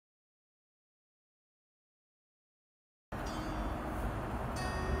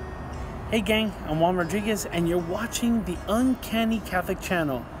Hey gang, I'm Juan Rodriguez and you're watching the Uncanny Catholic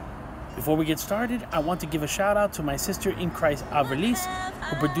channel. Before we get started, I want to give a shout out to my sister in Christ, Alverlis,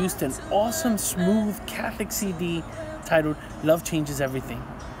 who produced an awesome, smooth Catholic CD titled Love Changes Everything.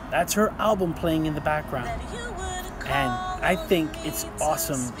 That's her album playing in the background. And I think it's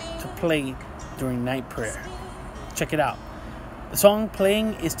awesome to play during night prayer. Check it out. The song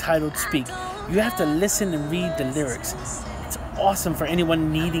playing is titled Speak. You have to listen and read the lyrics. It's awesome for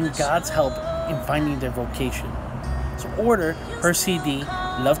anyone needing God's help in finding their vocation. So order her CD,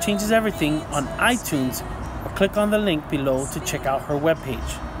 Love Changes Everything, on iTunes, or click on the link below to check out her webpage.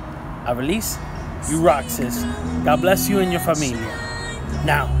 Alverlis, you rock, sis. God bless you and your familia.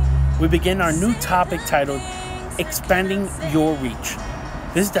 Now, we begin our new topic titled Expanding Your Reach.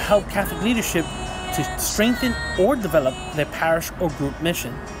 This is to help Catholic leadership to strengthen or develop their parish or group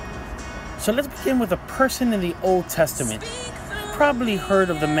mission. So let's begin with a person in the Old Testament. You've probably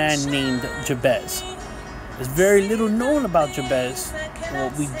heard of the man named Jabez. There's very little known about Jabez.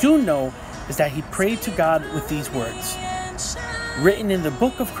 What we do know is that he prayed to God with these words, written in the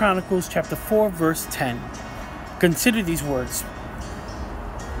book of Chronicles chapter 4 verse 10. Consider these words.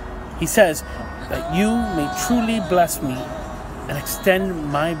 He says that you may truly bless me and extend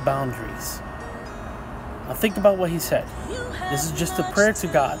my boundaries. Now think about what he said. This is just a prayer to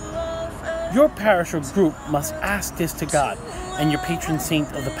God. Your parish or group must ask this to God and your patron saint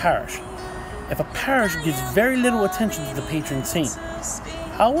of the parish. If a parish gives very little attention to the patron saint,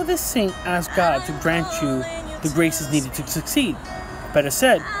 how will this saint ask God to grant you the graces needed to succeed? Better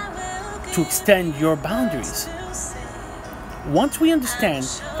said, to extend your boundaries. Once we understand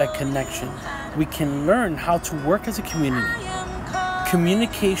that connection, we can learn how to work as a community.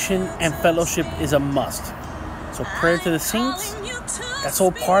 Communication and fellowship is a must. So prayer to the saints, that's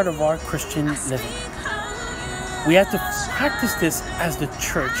all part of our Christian living. We have to practice this as the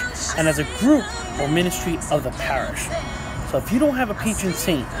church and as a group or ministry of the parish. So if you don't have a patron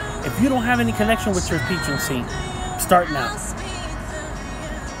saint, if you don't have any connection with your patron saint, start now.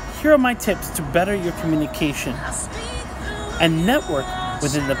 Here are my tips to better your communication and network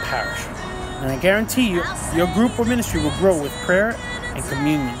within the parish. And I guarantee you, your group or ministry will grow with prayer and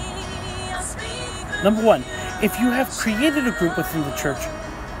communion. Number one, if you have created a group within the church,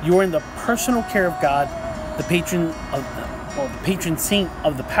 you are in the personal care of God, the patron saint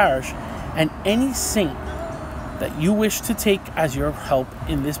of the parish, and any saint that you wish to take as your help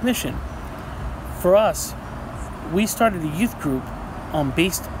in this mission. For us, we started a youth group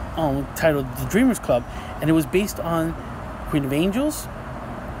titled the Dreamers Club, and it was based on Queen of Angels,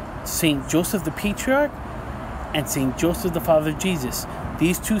 Saint Joseph the Patriarch, and Saint Joseph the Father of Jesus.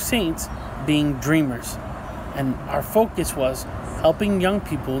 These two saints being dreamers. And our focus was helping young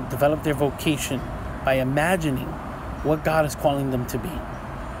people develop their vocation by imagining what God is calling them to be.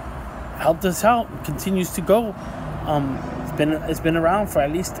 Helped us out, continues to go. It's been around for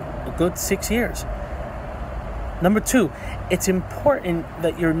at least a good 6 years. Number two, it's important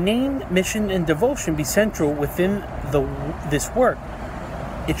that your name, mission, and devotion be central within this work.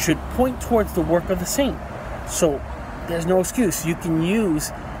 It should point towards the work of the saint. So there's no excuse. You can use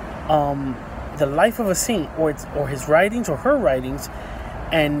the life of a saint or his writings or her writings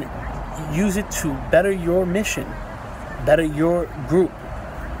and use it to better your mission, better your group,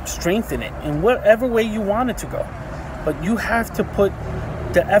 strengthen it in whatever way you want it to go. But you have to put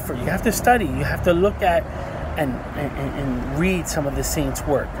the effort. You have to study. You have to look at and read some of the saints'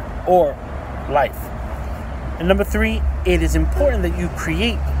 work or life. And number three, it is important that you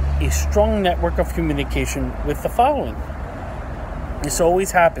create a strong network of communication with the following. This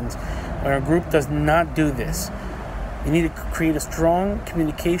always happens when a group does not do this. You need to create a strong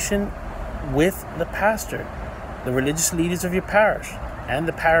communication with the pastor, the religious leaders of your parish, and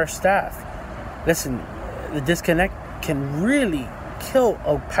the parish staff. Listen, the disconnect can really kill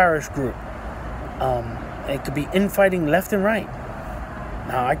a parish group. It could be infighting left and right.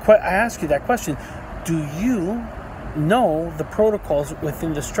 Now, I ask you that question. Do you know the protocols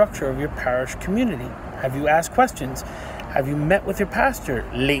within the structure of your parish community? Have you asked questions? Have you met with your pastor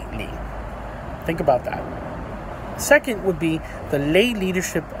lately? Think about that. Second would be the lay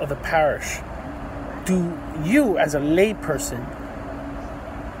leadership of the parish. Do you, as a lay person,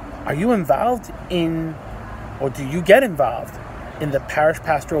 are you involved in, or do you get involved in the parish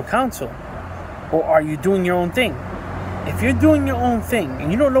pastoral council? Or are you doing your own thing? If you're doing your own thing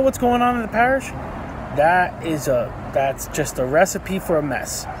and you don't know what's going on in the parish, that's just a recipe for a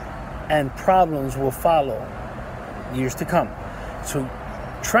mess. And problems will follow years to come. So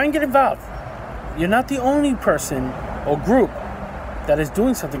try and get involved. You're not the only person or group that is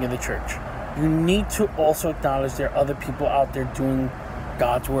doing something in the church. You need to also acknowledge there are other people out there doing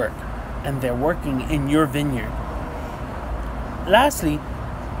God's work. and they're working in your vineyard. Lastly,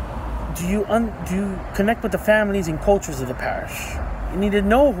 do you connect with the families and cultures of the parish? You need to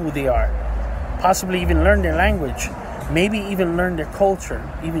know who they are, possibly even learn their language, maybe even learn their culture,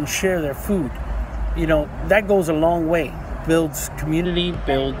 even share their food. You know, that goes a long way. Builds community,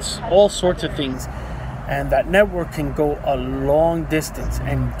 builds all sorts of things. And that network can go a long distance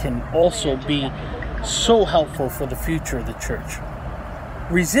and can also be so helpful for the future of the church.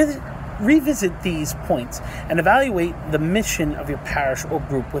 Revisit these points and evaluate the mission of your parish or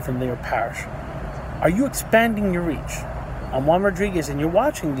group within your parish. Are you expanding your reach? I'm Juan Rodriguez, and you're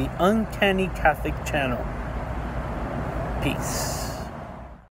watching the Uncanny Catholic channel. Peace.